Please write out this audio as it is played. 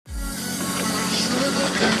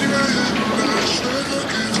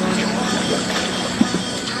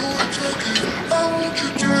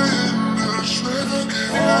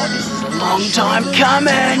long time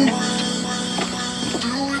coming.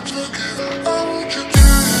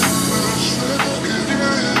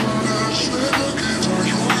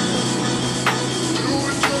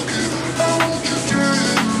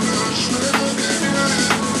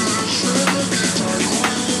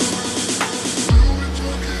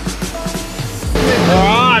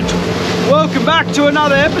 Alright, welcome back to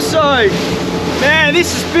another episode. Man,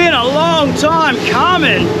 this has been a long time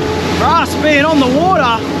coming for us being on the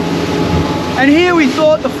water. And here we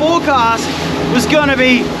thought the forecast was gonna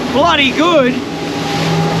be bloody good.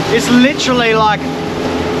 It's literally like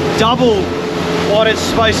double what it's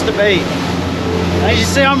supposed to be. As you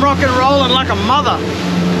see, I'm rock and rolling like a mother.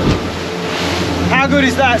 How good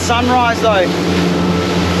is that sunrise though?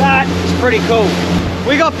 That is pretty cool.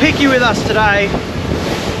 We got Piki with us today,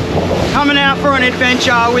 coming out for an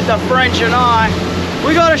adventure with the French and I.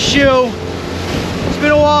 We got a shill. It's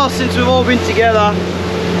been a while since we've all been together.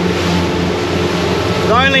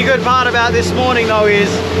 The only good part about this morning though is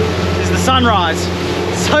the sunrise.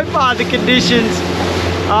 So far the conditions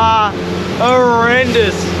are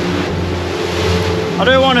horrendous. I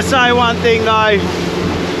do want to say one thing though.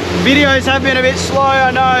 Videos have been a bit slow,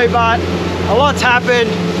 I know, but a lot's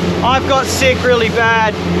happened. I've got sick really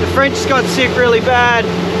bad, the French's got sick really bad,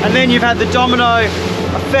 and then you've had the domino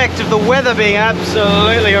effect of the weather being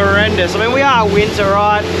absolutely horrendous. I mean, we are winter,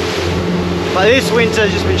 right? But this winter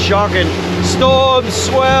has just been shocking. Storms,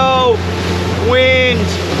 swell, wind,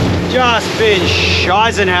 just been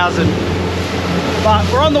Scheisenhausen. But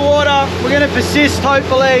we're on the water, we're gonna persist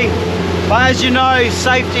hopefully. But as you know,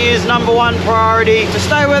 safety is #1 priority. So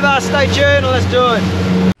stay with us, stay tuned, and let's do it.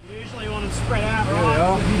 Usually you want them spread out, right?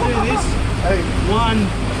 So if you do this, one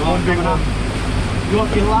big one. You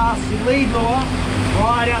got your lead lure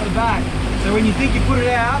right out the back. So when you think you put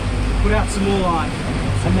out some more line.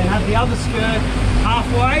 And then have the other skirt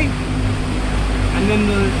halfway, and then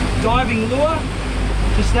the diving lure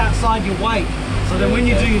just outside your weight. So then when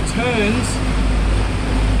you do your turns,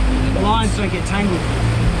 the lines don't get tangled.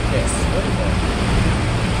 Yes.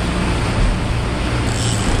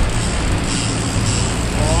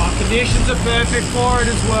 Oh, conditions are perfect for it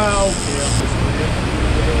as well.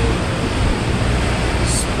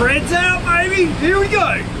 Spreads out, baby. Here we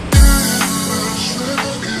go.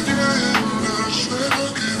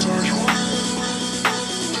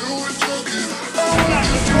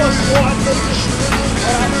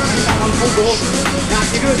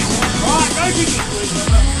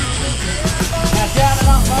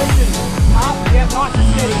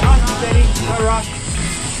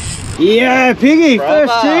 Yeah, Piggy,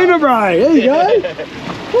 first tuna, bro. There you go.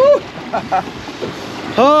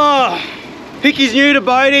 Oh, Picky's new to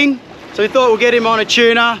boating, so we thought we'll get him on a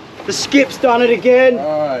tuna. The skip's done it again.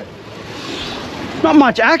 All right. Not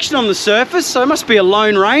much action on the surface, so it must be a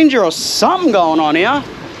Lone Ranger or something going on here.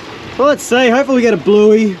 Well, let's see, hopefully we get a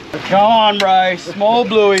bluey. Come on, bro, small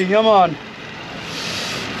bluey, come on.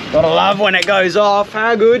 Gotta love when it goes off.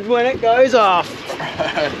 How good when it goes off.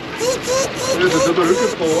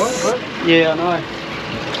 Yeah, I know.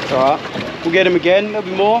 It's all right, we'll get him again, there'll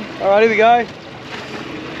be more. All right, here we go.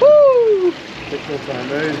 Woo! Take your time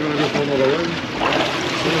there, he's gonna go for another one.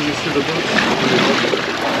 As soon as you see the boat.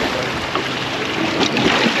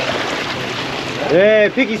 Yeah,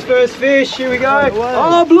 Picky's first fish, here we go.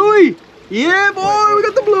 Oh, bluey! Yeah, boy, we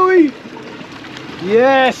got the bluey.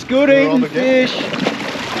 Yes, good eating fish.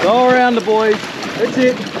 Go around the boys. That's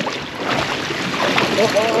it.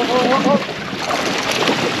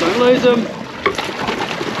 Don't lose them.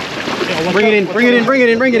 Bring it in, bring it in, bring it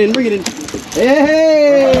in, bring it in, bring it in.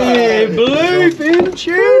 Hey, bluefin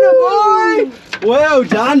tuna, boy! Well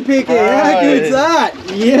done, Picky. How good's that?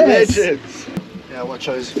 Yes. Yeah, watch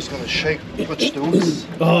out, he's going to shake. Watch the hooks.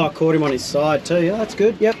 Oh, I caught him on his side too. Yeah, that's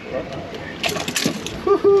good. Yep.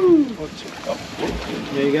 Woohoo!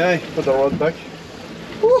 There you go. Put the rod back.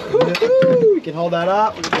 Woohoo! You can hold that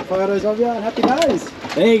up. We'll get some photos of you and happy days.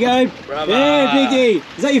 There you go. Bravo. Yeah, Piggy.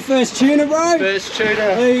 Is that your first tuna, bro? First tuna.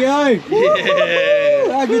 There you go.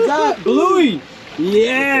 Yeah. How good's that? Bluey.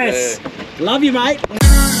 Yes. Yeah. Love you, mate.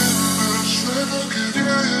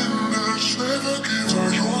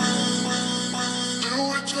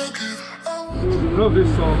 Love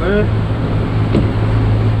this song, man.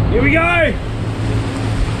 Here we go.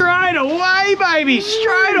 Straight away, baby.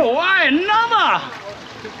 Straight away. Another.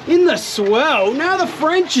 In the swell. Now the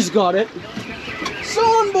French has got it. It's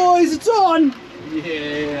on, boys. It's on.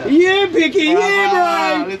 Yeah. Yeah, Piki. Yeah,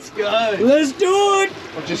 bro. Let's go. Let's do it.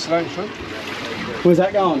 I just launched it. Where's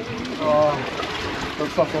that going?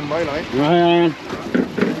 That's stuff on mine, eh? Right on.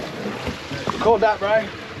 Caught that, bro.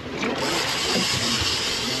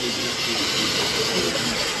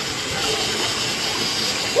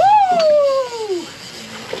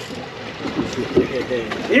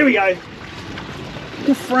 Here we go.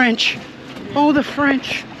 The French. Oh, the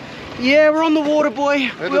French. Yeah, we're on the water, boy.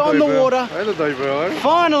 We're on the water.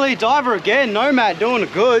 Finally, diver again. Nomad doing the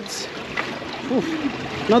goods.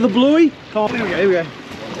 Oof. Another bluey. Oh, here we go, here we go.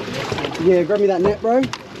 Yeah, grab me that net, bro.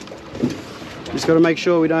 Just got to make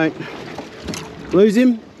sure we don't lose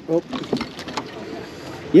him. Oh.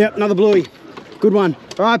 Yep, another bluey. Good one.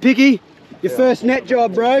 All right, Piki. Your first net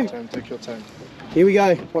job, bro. Take your time. Here we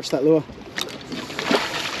go. Watch that lure.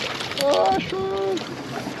 Oh, sure.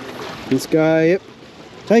 Let's go. Yep.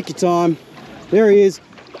 Take your time. There he is.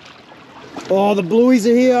 Oh, the blueies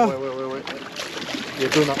are here. Wait. Yeah,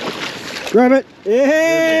 Tuna. Grab it.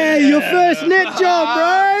 Yeah, your first net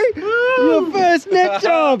job, bro. Your first net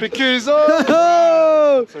job. Piki's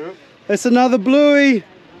Oh, that's another bluey.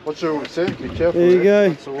 Watch your say, be careful. There you go.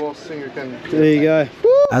 That's the worst thing you can do. There you go.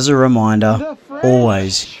 As a reminder,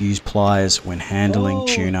 always use pliers when handling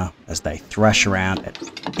tuna, as they thrash around at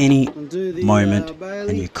any moment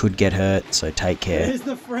and you could get hurt, so take care. There's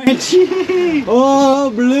the French. Oh,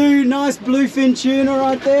 blue, nice bluefin tuna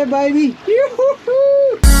right there, baby.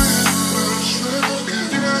 Yoo-hoo-hoo.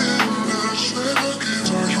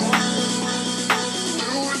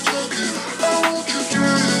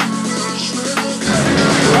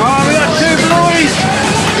 Oh, we got two blueies.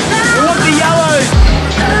 We want the yellow.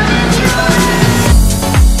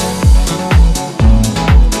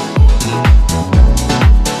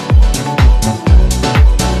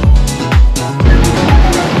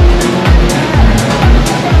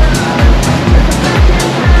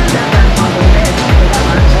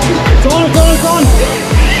 It's on, it's on, it's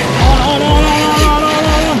on.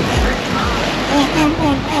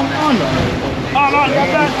 On, got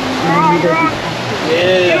that. Alright.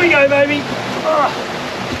 Yeah. Here we go, baby. Oh.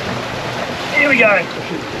 Here we go.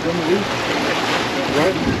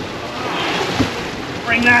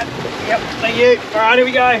 Bring that. Yep, thank you. Alright, here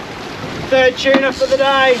we go. Third tuna for the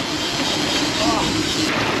day.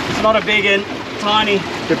 Oh. It's not a big one, tiny.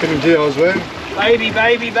 Keep it in gear as well. Baby,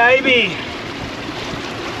 baby, baby.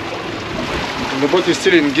 And the boat is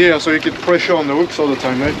still in gear, so you get pressure on the hooks all the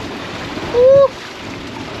time, right? Woo.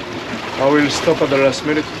 I will stop at the last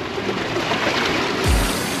minute.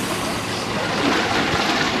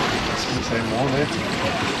 Same one, eh?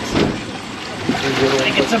 I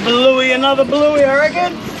think it's a bluey, another bluey, I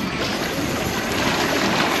reckon.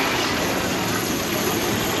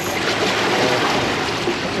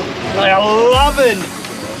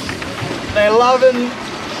 They're loving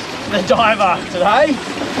the diver today.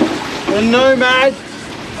 The Nomad,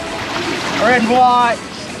 red and white.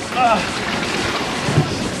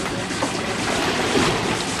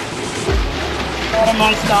 Not a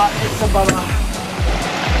monster, it's a bubba.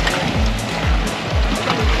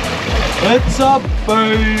 It's a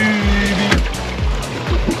baby.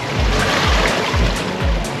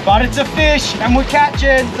 But it's a fish and we're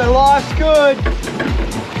catching, so life's good.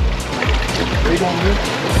 Big on it.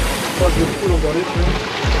 Pas de full on it.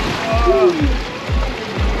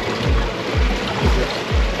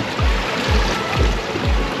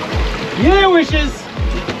 Yeah, wishes.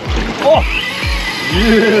 Oh.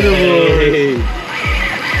 Beautiful.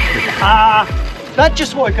 That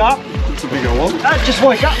just woke up. It's a bigger one. That just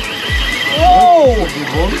woke up. Whoa!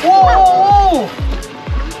 Whoa!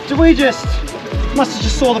 Did we just... Must have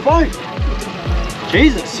just saw the boat.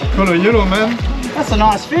 Jesus. Color yellow, man. That's a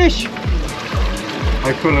nice fish.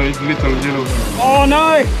 I color it little yellow. Oh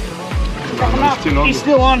no! No, still on. He's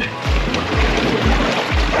still on.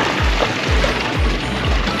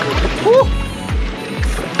 Woo.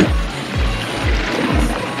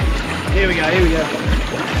 Here we go, here we go.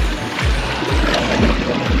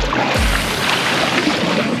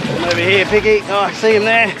 Over here, Piki. Oh, I see him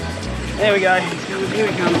there. There we go. Here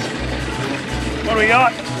he comes. What do we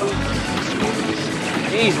got?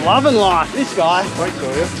 He's loving life, this guy. Right, so,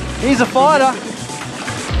 yeah. He's a fighter.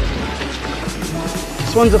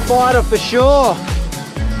 This one's a fighter for sure.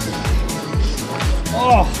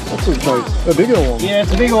 Oh, That's a nice. A bigger one. yeah,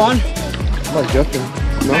 it's a bigger one. Might get him.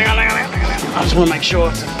 No? Hang on. I just want to make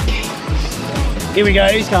sure. Here we go.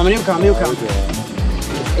 He's coming. He'll come. He'll come.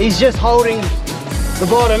 He's just holding the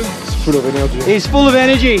bottom. It's full of energy. He's full of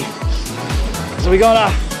energy. So we got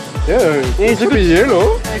a. Yeah, He's it a could be good-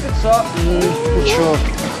 yellow. Yeah, good start. Good shot.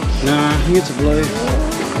 No, I think it's a blue. Oh,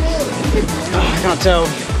 I can't tell.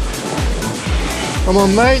 Come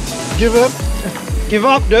on, mate. Give up. Give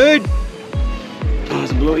up, dude. Oh,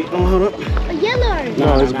 it's a bluey. Oh, hold up. A yellow.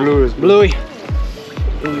 No, it's blue. It's blue.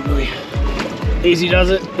 Bluey. Bluey. Easy does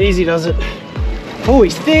it. Easy does it. Oh,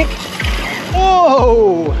 he's thick.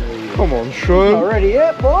 Whoa. Come on, Sean. Not ready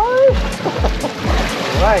yet, boy.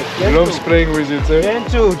 Right, You love spraying with it, eh?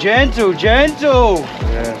 gentle, gentle, gentle.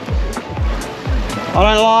 Yeah.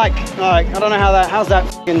 I don't like, I don't know how's that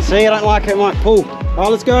f***ing see? I don't like it might pull.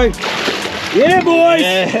 Alright, let's go. Yeah, boys.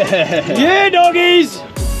 Yeah, doggies.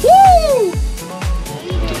 Woo!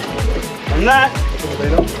 And that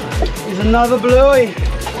is another bluey.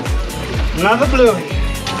 Another bluey.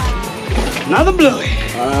 Another bluey.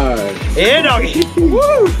 Alright. Yeah, doggy.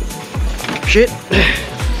 Woo! Shit.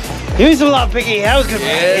 Give me some love, Piki. That was good.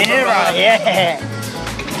 Yeah, right. Yeah.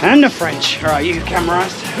 And the French. All right, you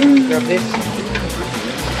camerise. Grab this.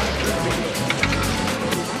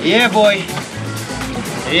 Yeah, boy.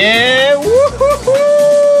 Yeah. Woo-hoo-hoo!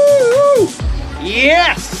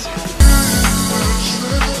 Yes.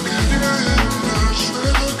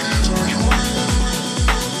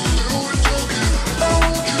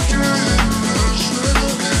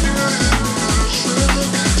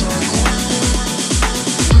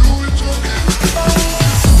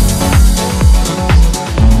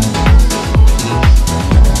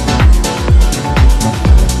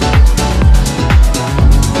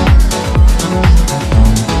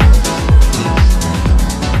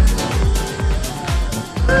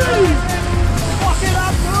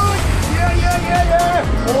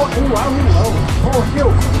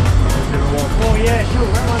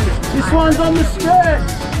 This one's on the skirt.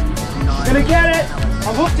 Gonna get it.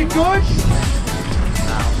 I've hooked it good.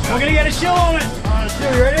 We're gonna get a shell on it. Alright,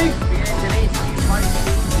 Shill, you ready?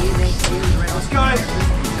 Let's go.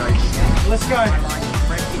 Let's go.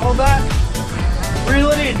 Hold that. Reel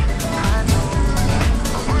it in.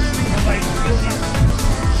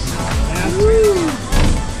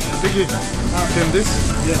 Piki, film this?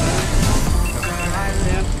 Yeah.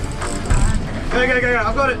 Go, go, go, go.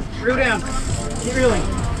 I've got it. Reel down. Keep reeling.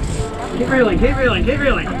 Keep reeling, keep reeling, keep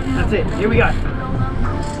reeling. That's it. Here we go.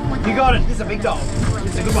 You got it. This is a big dog.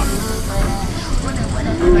 This is a good one.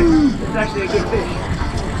 It's actually a good fish.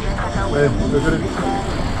 Hey, look at it.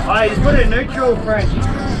 Alright, just put it in neutral, French.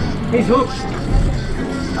 He's hooked.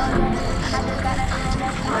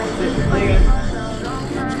 There you go.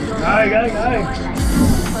 Go, go, go.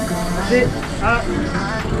 That's it. Up.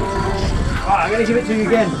 Alright, I'm going to give it to you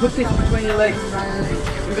again. Put this between your legs.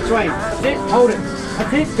 In between. That's it. Hold it.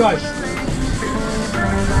 That's it. Go.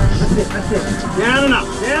 That's it. That's it. Down and up.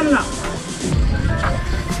 Down and up.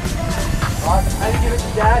 Alright, maybe give it to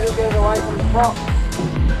Dad. He'll get it away from the prop.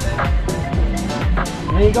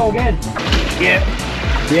 There you go again. Yep.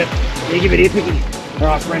 Yep. Yeah, give it here, Piki.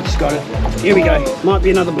 Alright, French's got it. Here we go. Might be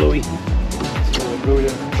another bluey. Bluey,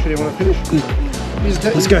 actually, you want to finish?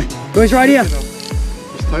 Let's go. Boys, right here.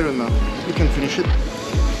 It's tired now. You can finish it.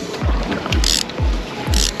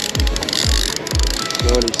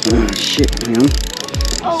 Slowly. Oh, shit, hang on.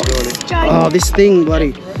 Slowly. Oh, this thing,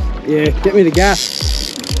 bloody. Yeah, get me the gaff.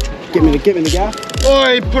 Get me the gaff.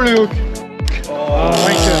 Oi, pull the hook. Oh,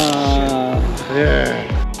 Yeah.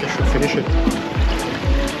 You should finish it.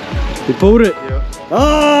 we pulled it. Yeah.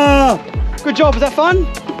 Oh, good job. Was that fun?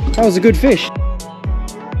 That was a good fish.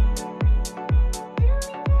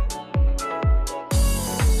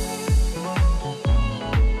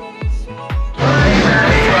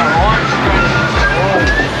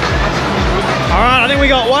 Alright, I think we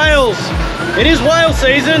got whales. It is whale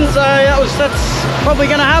season, so that's probably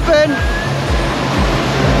going to happen.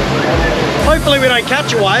 Hopefully we don't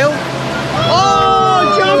catch a whale.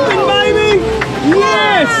 Oh, jumping, baby!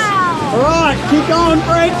 Yes! Alright, keep going,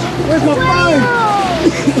 French. Where's my phone?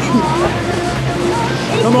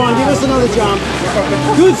 Come on, give us another jump.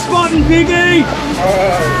 Good spotting, Piki!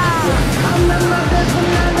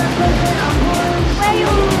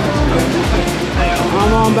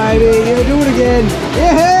 Come on, baby, you do it again.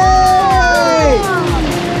 Yay!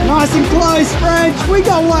 Nice and close, French. We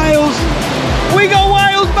got whales. We got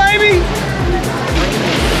whales, baby.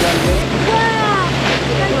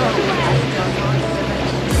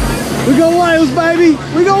 We got whales, baby.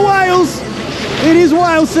 We got whales. It is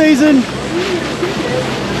whale season.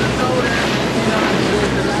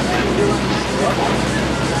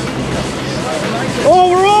 Oh,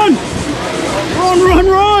 we're on. Run, run,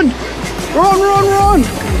 run. Run, run, run!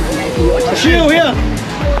 Achil, here!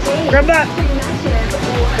 Grab that!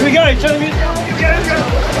 Here we go, turn the music. Go, go!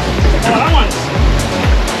 Oh, that one's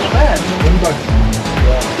not bad. That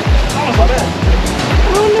one's not bad.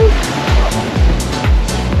 Oh, no.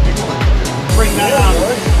 Bring that up.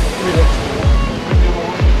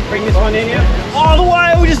 Bring this one in here. Oh, the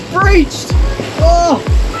whale just breached! Oh,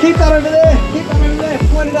 keep that over there. Keep that over there.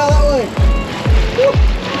 Point it out that way. Woo.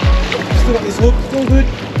 Still got this hook, still good.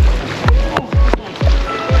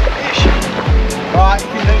 Right,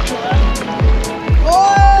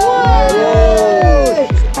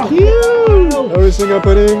 That was thing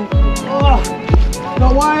happening. Oh,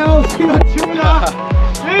 got whales, we got tuna.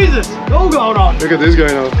 Jesus, it's all going on. Look at this guy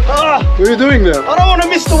now. Oh, What are you doing there? I don't want to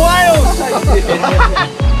miss the whales.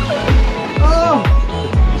 Oh,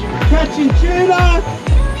 catching tuna.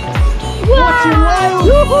 Watching whales.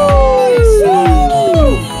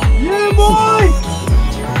 Yeah, boy.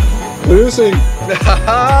 What do you think?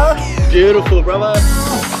 Beautiful, brother.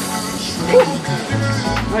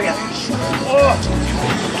 Okay. Oh.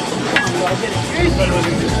 I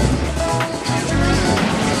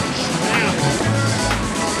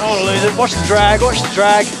don't want to lose it. Watch the drag, watch the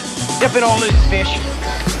drag. Definitely don't want to lose the fish.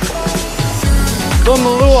 It's on the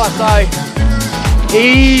lure, so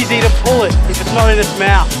easy to pull it if it's not in its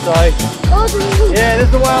mouth. So yeah,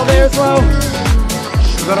 there's the whale there as well.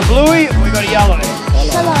 We've got a bluey, we've got a yellow.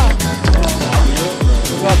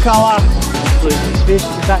 We've got colour. Lose this fish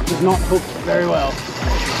because that was not cooked very well.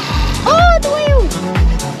 Oh, the whale!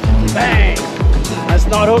 Bang! That's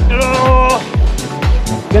not hooked at all.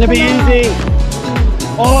 Gonna be easy.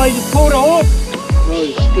 Oh, he just pulled a hook.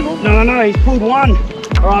 No, he's pulled one.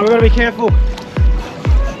 Alright, we've got to be careful.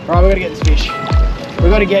 Alright, we've got to get this fish.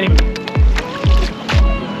 We've got to get him.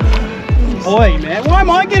 Boy, man, why am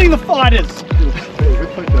I getting the fighters?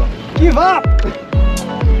 Give up!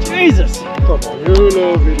 Jesus! Come on, you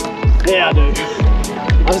love it. Yeah, I do.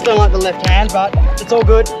 I just don't like the left hand, but it's all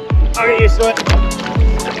good. I'll get used to it.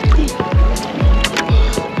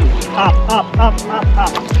 Up.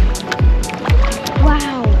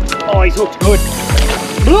 Wow. Oh, he's hooked good.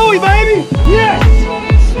 Bluey, baby! Yes!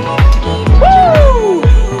 Woo!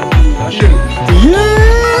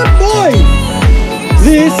 Yeah, boy!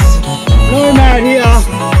 This nomad here,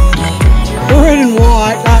 red and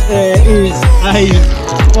white, that there is a...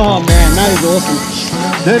 Oh man, that is awesome.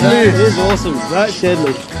 Deadly. That is awesome. That's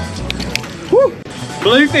deadly. Woo!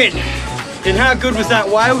 Bluefin. And how good was that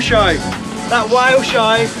whale show? That whale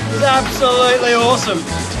show was absolutely awesome.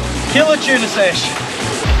 Killer tuna sesh.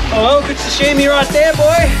 Oh well, good sashimi right there,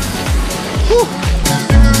 boy. Woo.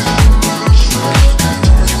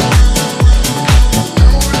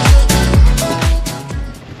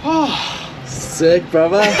 Oh. Sick,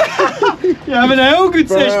 brother. You're having a hell good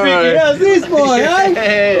sesh, Piki. How's this, boy,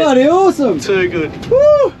 eh? Bloody awesome. Too good.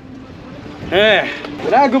 Woo. Yeah,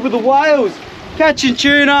 but how good with the whales? Catching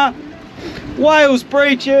tuna, whales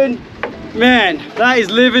breaching. Man, that is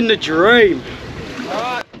living the dream.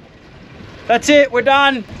 Alright, that's it, we're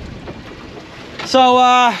done. So,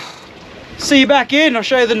 see you back in. I'll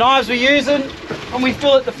show you the knives we're using when we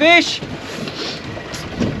fillet the fish.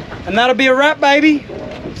 And that'll be a wrap, baby.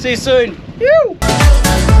 See you soon. Ew.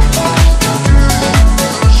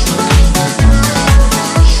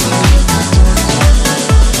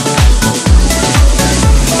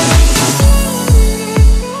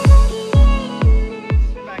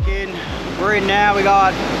 We're in now, we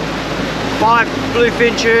got 5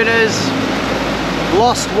 bluefin tunas,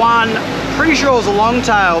 lost one, pretty sure it was a long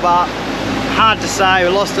tail, but hard to say, we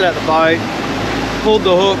lost it at the boat, pulled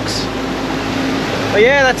the hooks. But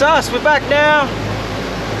yeah, that's us, we're back now,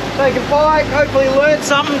 taking bite, hopefully learned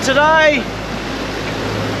something today.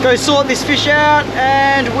 Go sort this fish out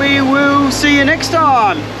and we will see you next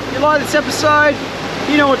time. If you like this episode,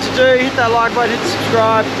 you know what to do, hit that like button, hit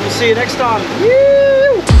subscribe, we'll see you next time. Woo!